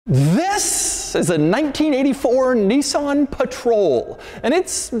This is a 1984 Nissan Patrol, and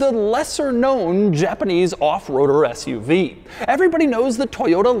it's the lesser-known Japanese off-roader SUV. Everybody knows the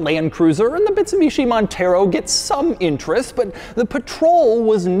Toyota Land Cruiser and the Mitsubishi Montero get some interest, but the Patrol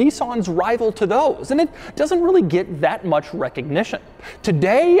was Nissan's rival to those, and it doesn't really get that much recognition.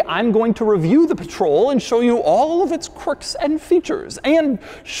 Today, I'm going to review the Patrol and show you all of its quirks and features, and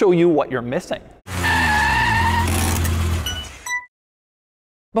show you what you're missing.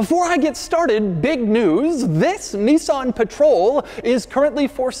 Before I get started, big news, this Nissan Patrol is currently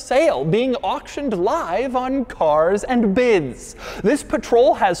for sale, being auctioned live on Cars and Bids. This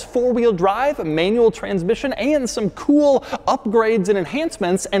Patrol has four-wheel drive, a manual transmission, and some cool upgrades and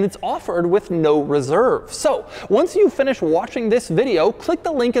enhancements, and it's offered with no reserve. So, once you finish watching this video, click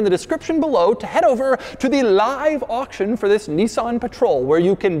the link in the description below to head over to the live auction for this Nissan Patrol, where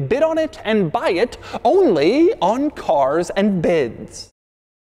you can bid on it and buy it only on Cars and Bids.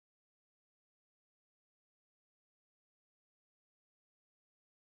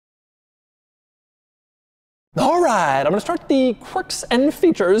 Alright, I'm going to start the quirks and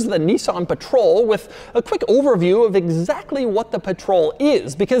features of the Nissan Patrol with a quick overview of exactly what the Patrol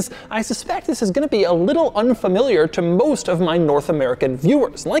is, because I suspect this is going to be a little unfamiliar to most of my North American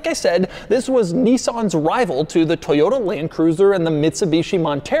viewers. Like I said, this was Nissan's rival to the Toyota Land Cruiser and the Mitsubishi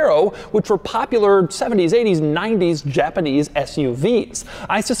Montero, which were popular 70s, 80s, 90s Japanese SUVs.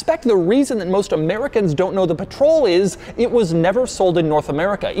 I suspect the reason that most Americans don't know the Patrol is it was never sold in North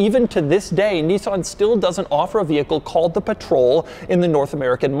America. Even to this day, Nissan still doesn't offer a vehicle called the Patrol in the North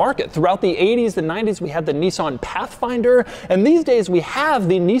American market. Throughout the 80s and 90s, we had the Nissan Pathfinder, and these days we have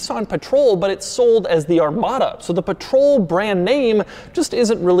the Nissan Patrol, but it's sold as the Armada. So the Patrol brand name just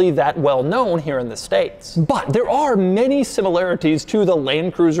isn't really that well known here in the States. But there are many similarities to the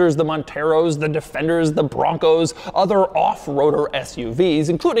Land Cruisers, the Monteros, the Defenders, the Broncos, other off-roader SUVs,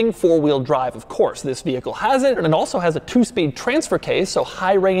 including four-wheel drive, of course. This vehicle has it, and it also has a two-speed transfer case, so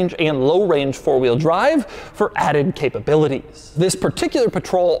high-range and low-range four-wheel drive, for added capabilities. This particular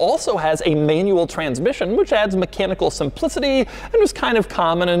Patrol also has a manual transmission, which adds mechanical simplicity and was kind of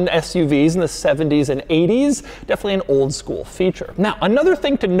common in SUVs in the 70s and 80s. Definitely an old school feature. Now, another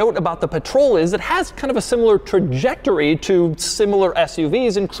thing to note about the Patrol is it has kind of a similar trajectory to similar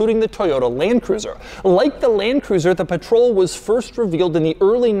SUVs, including the Toyota Land Cruiser. Like the Land Cruiser, the Patrol was first revealed in the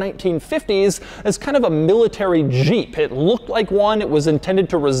early 1950s as kind of a military Jeep. It looked like one, it was intended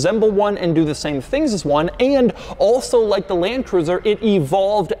to resemble one and do the same things as one, and also, like the Land Cruiser, it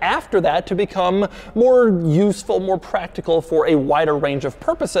evolved after that to become more useful, more practical for a wider range of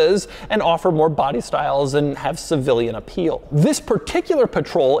purposes and offer more body styles and have civilian appeal. This particular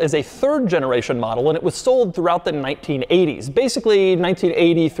Patrol is a third generation model, and it was sold throughout the 1980s, basically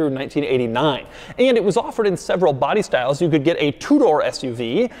 1980 through 1989. And it was offered in several body styles. You could get a two-door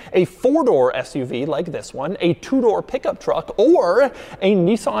SUV, a four-door SUV like this one, a two-door pickup truck, or a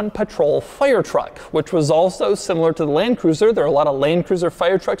Nissan Patrol fire truck, which was also similar to the Land Cruiser. There are a lot of Land Cruiser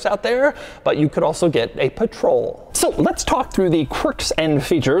fire trucks out there, but you could also get a Patrol. So let's talk through the quirks and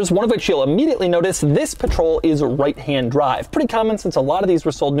features, one of which you'll immediately notice this Patrol is right-hand drive. Pretty common since a lot of these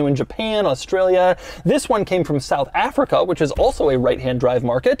were sold new in Japan, Australia. This one came from South Africa, which is also a right-hand drive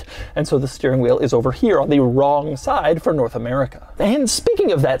market, and so the steering wheel is over here on the wrong side for North America. And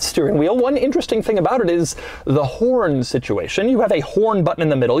speaking of that steering wheel, one interesting thing about it is the horn situation. You have a horn button in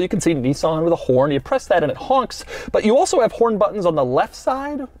the middle. You can see Nissan with a horn. You press that and it honks, but you also have horn buttons on the left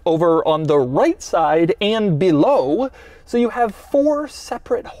side, over on the right side, and below. So you have four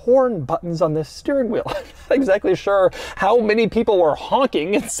separate horn buttons on this steering wheel. I'm not exactly sure how many people were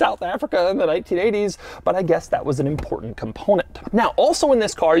honking in South Africa in the 1980s, but I guess that was an important component. Now, also in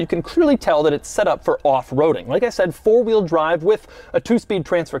this car, you can clearly tell that it's set up for off-roading. Like I said, four-wheel drive with a two-speed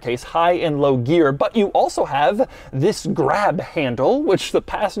transfer case, high and low gear, but you also have this grab handle, which the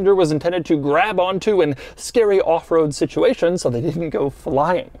passenger was intended to grab onto in scary off-road situations so they didn't go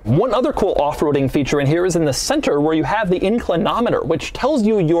flying. One other cool off-roading feature in here is in the center, where you have the inclinometer, which tells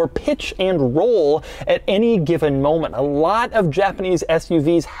you your pitch and roll at any given moment. A lot of Japanese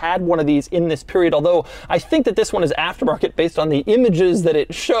SUVs had one of these in this period, although I think that this one is aftermarket based on the images that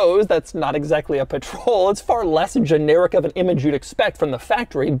it shows. That's not exactly a Patrol. It's far less generic of an image you'd expect from the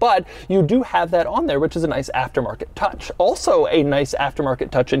factory, but you do have that on there, which is a nice aftermarket touch. Also a nice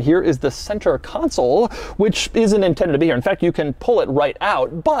aftermarket touch in here is the center console, which isn't intended to be here. In fact, you can pull it right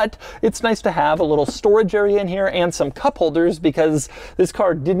out, but it's nice to have a little storage area in here and some cup cup holders because this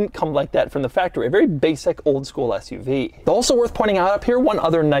car didn't come like that from the factory. A very basic old school SUV. Also worth pointing out up here, one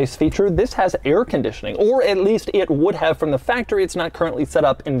other nice feature, this has air conditioning, or at least it would have from the factory. It's not currently set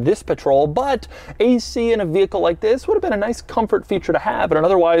up in this Patrol, but AC in a vehicle like this would have been a nice comfort feature to have in an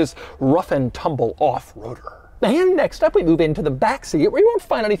otherwise rough and tumble off-roader. And next up we move into the back seat, where you won't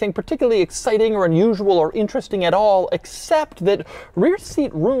find anything particularly exciting or unusual or interesting at all, except that rear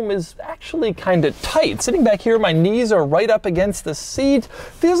seat room is actually kind of tight. Sitting back here, my knees are right up against the seat.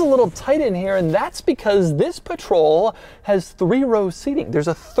 Feels a little tight in here, and that's because this Patrol has 3-row seating. There's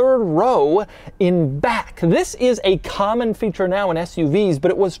a 3rd row in back. This is a common feature now in SUVs,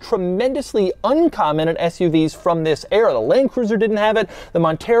 but it was tremendously uncommon in SUVs from this era. The Land Cruiser didn't have it. The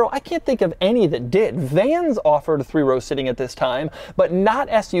Montero, I can't think of any that did. Vans offered 3-row sitting at this time, but not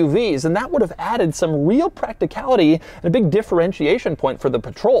SUVs, and that would have added some real practicality and a big differentiation point for the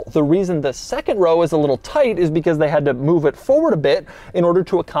Patrol. The reason the 2nd row is a little tight is because they had to move it forward a bit in order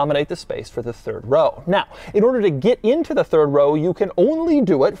to accommodate the space for the 3rd row. Now, in order to get into the 3rd row, you can only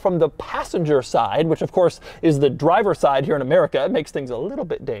do it from the passenger side, which of course is the driver side here in America. It makes things a little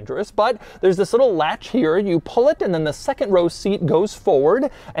bit dangerous, but there's this little latch here. You pull it, and then the 2nd row seat goes forward,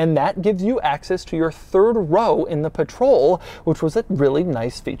 and that gives you access to your 3rd row in the Patrol, which was a really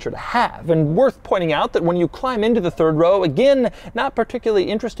nice feature to have. And worth pointing out that when you climb into the 3rd row, again, not particularly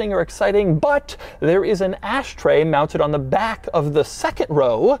interesting or exciting, but there is an ashtray mounted on the back of the 2nd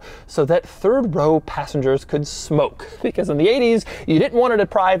row so that 3rd row passengers could smoke. Because in the 80s, you didn't want to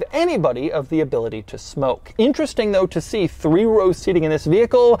deprive anybody of the ability to smoke. Interesting though to see 3-row seating in this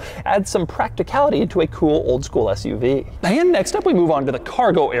vehicle adds some practicality to a cool old school SUV. And next up we move on to the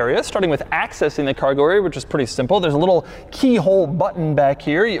cargo area, starting with accessing the cargo area, which is pretty simple. There's a little keyhole button back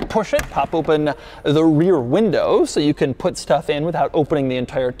here. You push it, pop open the rear window so you can put stuff in without opening the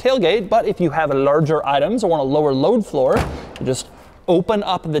entire tailgate. But if you have larger items or want a lower load floor, you just open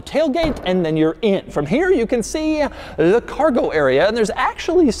up the tailgate and then you're in. From here you can see the cargo area, and there's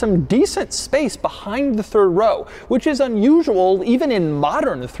actually some decent space behind the 3rd row, which is unusual even in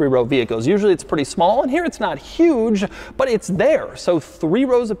modern 3-row vehicles. Usually it's pretty small, and here it's not huge, but it's there. So 3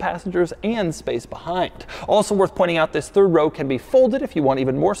 rows of passengers and space behind. Also worth pointing out, this 3rd row can be folded if you want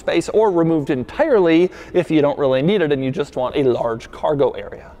even more space, or removed entirely if you don't really need it and you just want a large cargo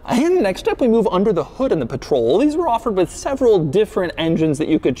area. And next up we move under the hood in the Patrol. These were offered with several different engines that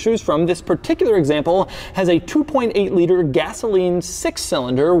you could choose from. This particular example has a 2.8 liter gasoline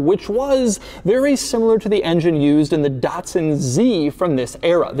 6-cylinder, which was very similar to the engine used in the Datsun Z from this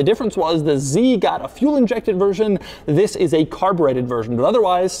era. The difference was the Z got a fuel injected version. This is a carbureted version, but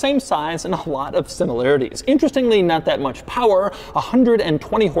otherwise same size and a lot of similarities. Interestingly, not that much power,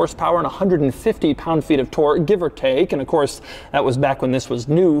 120 horsepower and 150 pound-feet of torque, give or take. And of course, that was back when this was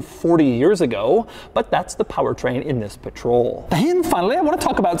new 40 years ago, but that's the powertrain in this Patrol. And finally, I want to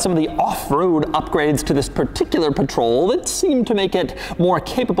talk about some of the off-road upgrades to this particular Patrol that seem to make it more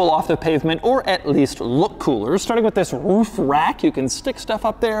capable off the pavement, or at least look cooler. Starting with this roof rack, you can stick stuff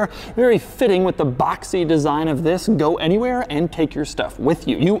up there. Very fitting with the boxy design of this. Go anywhere and take your stuff with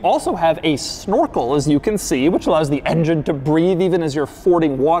you. You also have a snorkel, as you can see, which allows the engine to breathe even as you're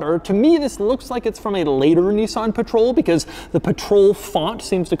fording water. To me, this looks like it's from a later Nissan Patrol because the Patrol font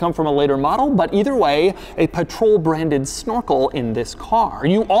seems to come from a later model, but either way, a Patrol branded snorkel in this car.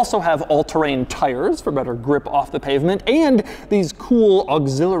 You also have all-terrain tires for better grip off the pavement, and these cool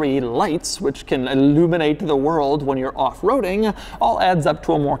auxiliary lights which can illuminate the world when you're off-roading. All adds up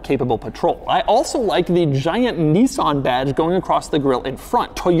to a more capable Patrol. I also like the giant Nissan badge going across the grille in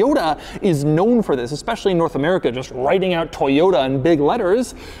front. Toyota is known for this, especially in North America, just writing out Toyota in big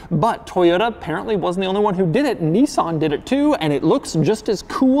letters, but Toyota apparently wasn't the only one who did it. Nissan did it too, and it looks just as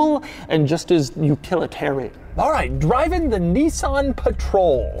cool and just as utilitarian. All right, driving the Nissan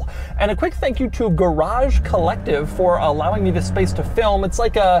Patrol. And a quick thank you to Garage Collective for allowing me this space to film. It's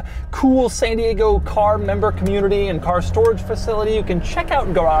like a cool San Diego car member community and car storage facility. You can check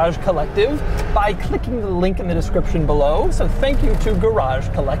out Garage Collective by clicking the link in the description below. So thank you to Garage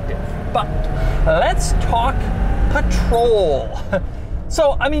Collective. But let's talk Patrol.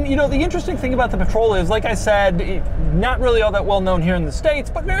 So, I mean, you know, the interesting thing about the Patrol is, like I said, not really all that well known here in the States,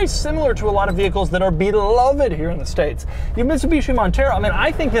 but very similar to a lot of vehicles that are beloved here in the States. Your Mitsubishi Montero, I mean, I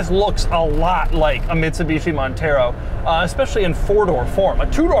think this looks a lot like a Mitsubishi Montero, especially in 4-door form. A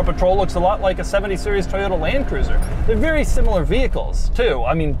 2-door Patrol looks a lot like a 70 series Toyota Land Cruiser. They're very similar vehicles, too.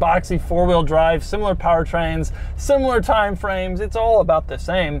 I mean, boxy 4-wheel drive, similar powertrains, similar time frames. It's all about the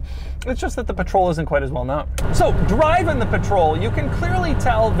same. It's just that the Patrol isn't quite as well known. So, driving the Patrol, you can clearly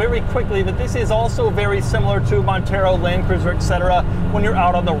tell very quickly that this is also very similar to Montero, Land Cruiser, etc. when you're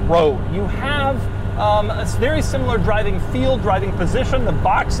out on the road. You have It's very similar driving feel, driving position, the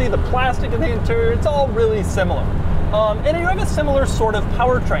boxy, the plastic in the interior, it's all really similar. And you have a similar sort of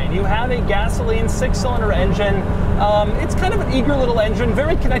powertrain. You have a gasoline 6-cylinder engine. It's kind of an eager little engine,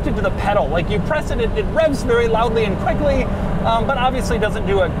 very connected to the pedal. Like you press it, it revs very loudly and quickly, but obviously doesn't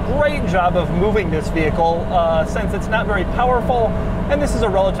do a great job of moving this vehicle since it's not very powerful, and this is a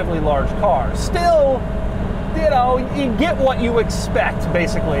relatively large car. Still, you know, you get what you expect,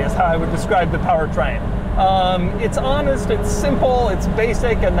 basically, is how I would describe the powertrain. It's honest, it's simple, it's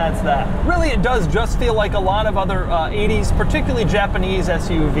basic, and that's that. Really, it does just feel like a lot of other 80s, particularly Japanese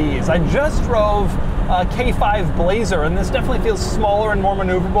SUVs. I just drove a K5 Blazer, and this definitely feels smaller and more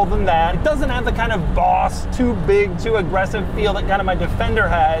maneuverable than that. It doesn't have the kind of boss, too big, too aggressive feel that kind of my Defender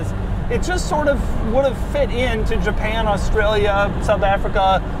has. It just sort of would have fit into Japan, Australia, South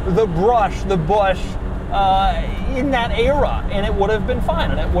Africa, the brush, the bush, in that era, and it would have been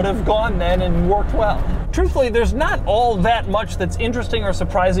fine, and it would have gone then and worked well. Truthfully, there's not all that much that's interesting or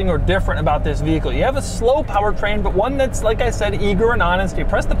surprising or different about this vehicle. You have a slow powertrain, but one that's, like I said, eager and honest. You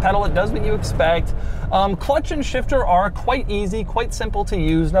press the pedal, it does what you expect. Clutch and shifter are quite easy, quite simple to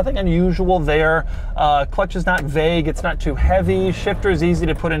use, nothing unusual there. Clutch is not vague, it's not too heavy. Shifter is easy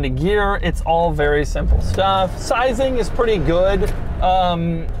to put into gear. It's all very simple stuff. Sizing is pretty good.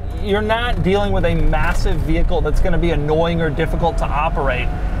 You're not dealing with a massive vehicle that's going to be annoying or difficult to operate.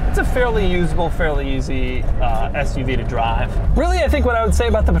 It's a fairly usable, fairly easy SUV to drive. Really, I think what I would say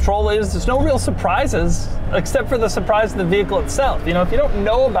about the Patrol is there's no real surprises, except for the surprise of the vehicle itself. You know, if you don't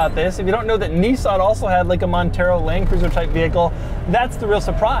know about this, if you don't know that Nissan also had like a Montero Land Cruiser type vehicle, that's the real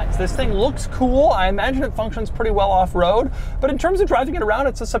surprise. This thing looks cool. I imagine it functions pretty well off-road, but in terms of driving it around,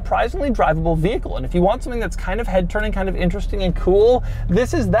 it's a surprisingly drivable vehicle. And if you want something that's kind of head-turning, kind of interesting and cool,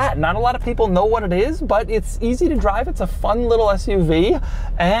 this is that. Not a lot of people know what it is, but it's easy to drive. It's a fun little SUV,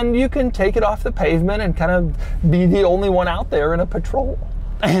 and you can take it off the pavement and kind of be the only one out there in a Patrol.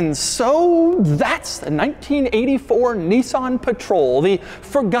 And so that's the 1984 Nissan Patrol, the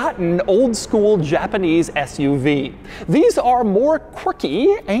forgotten old-school Japanese SUV. These are more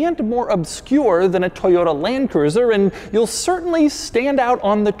quirky and more obscure than a Toyota Land Cruiser, and you'll certainly stand out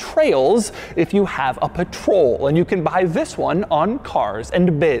on the trails if you have a Patrol, and you can buy this one on Cars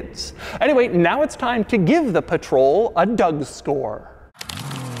and Bids. Anyway, now it's time to give the Patrol a Doug score.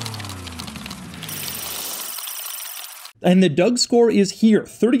 And the Doug score is here,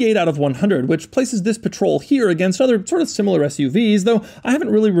 38 out of 100, which places this Patrol here against other sort of similar SUVs, though I haven't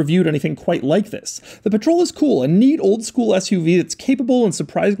really reviewed anything quite like this. The Patrol is cool, a neat old-school SUV that's capable and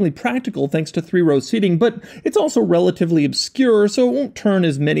surprisingly practical thanks to 3-row seating, but it's also relatively obscure, so it won't turn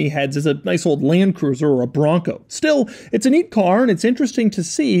as many heads as a nice old Land Cruiser or a Bronco. Still, it's a neat car, and it's interesting to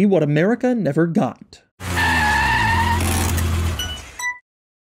see what America never got.